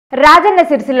రాజన్న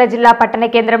సిరిసిల్ల జిల్లా పట్టణ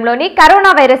కేంద్రంలోని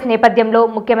కరోనా వైరస్ నేపథ్యంలో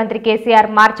ముఖ్యమంత్రి కేసీఆర్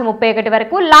మార్చి 31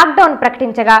 వరకు లాక్డౌన్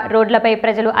ప్రకటించగా రోడ్లపై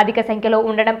ప్రజలు అధిక సంఖ్యలో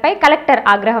ఉండడంపై కలెక్టర్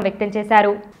ఆగ్రహం వ్యక్తం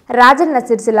చేశారు. రాజన్న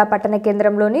సిరిసిల్ల పట్టణ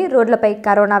కేంద్రంలోని రోడ్లపై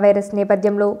కరోనా వైరస్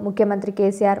నేపథ్యంలో ముఖ్యమంత్రి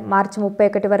కేసీఆర్ మార్చి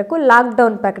 31 వరకు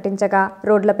లాక్డౌన్ ప్రకటించగా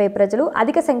రోడ్లపై ప్రజలు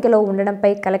అధిక సంఖ్యలో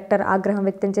ఉండడంపై కలెక్టర్ ఆగ్రహం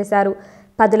వ్యక్తం చేశారు.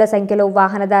 పదుల సంఖ్యలో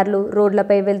వాహనదారులు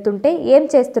రోడ్లపై వెళ్తుంటే ఏం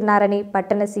చేస్తున్నారని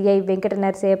పట్టణ సీఐ వెంకట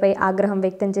నరసయ్యపై ఆగ్రహం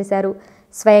వ్యక్తం చేశారు.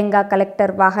 స్వయంగా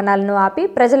కలెక్టర్ వాహనాలను ఆపి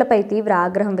ప్రజలపై తీవ్ర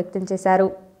ఆగ్రహం వ్యక్తం చేశారు.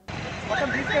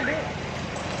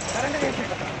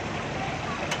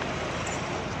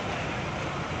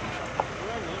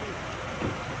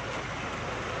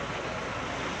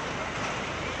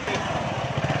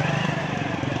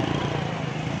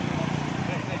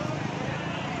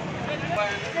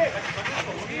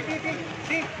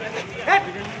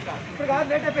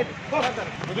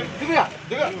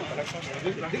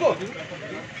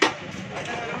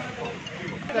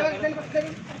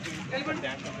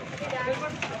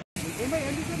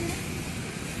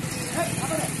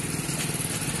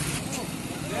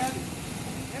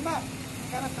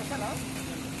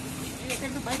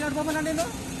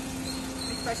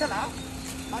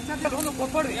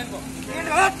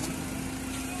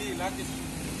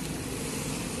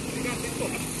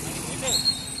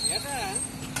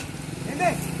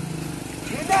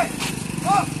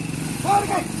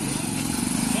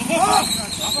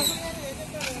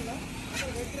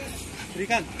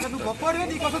 నువ్వు గొప్పవాడివే,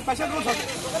 నీకోసం స్పెషల్ రూల్స్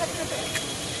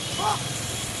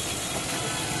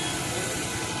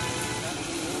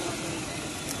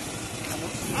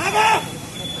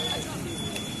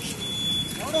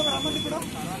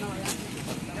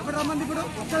ఎవడు రమ్మంది ఇప్పుడు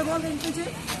ఒక్కరు పోవాలి ఇంటి నుంచి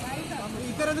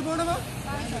ఇద్దరు ఎందుకు పోవడమా.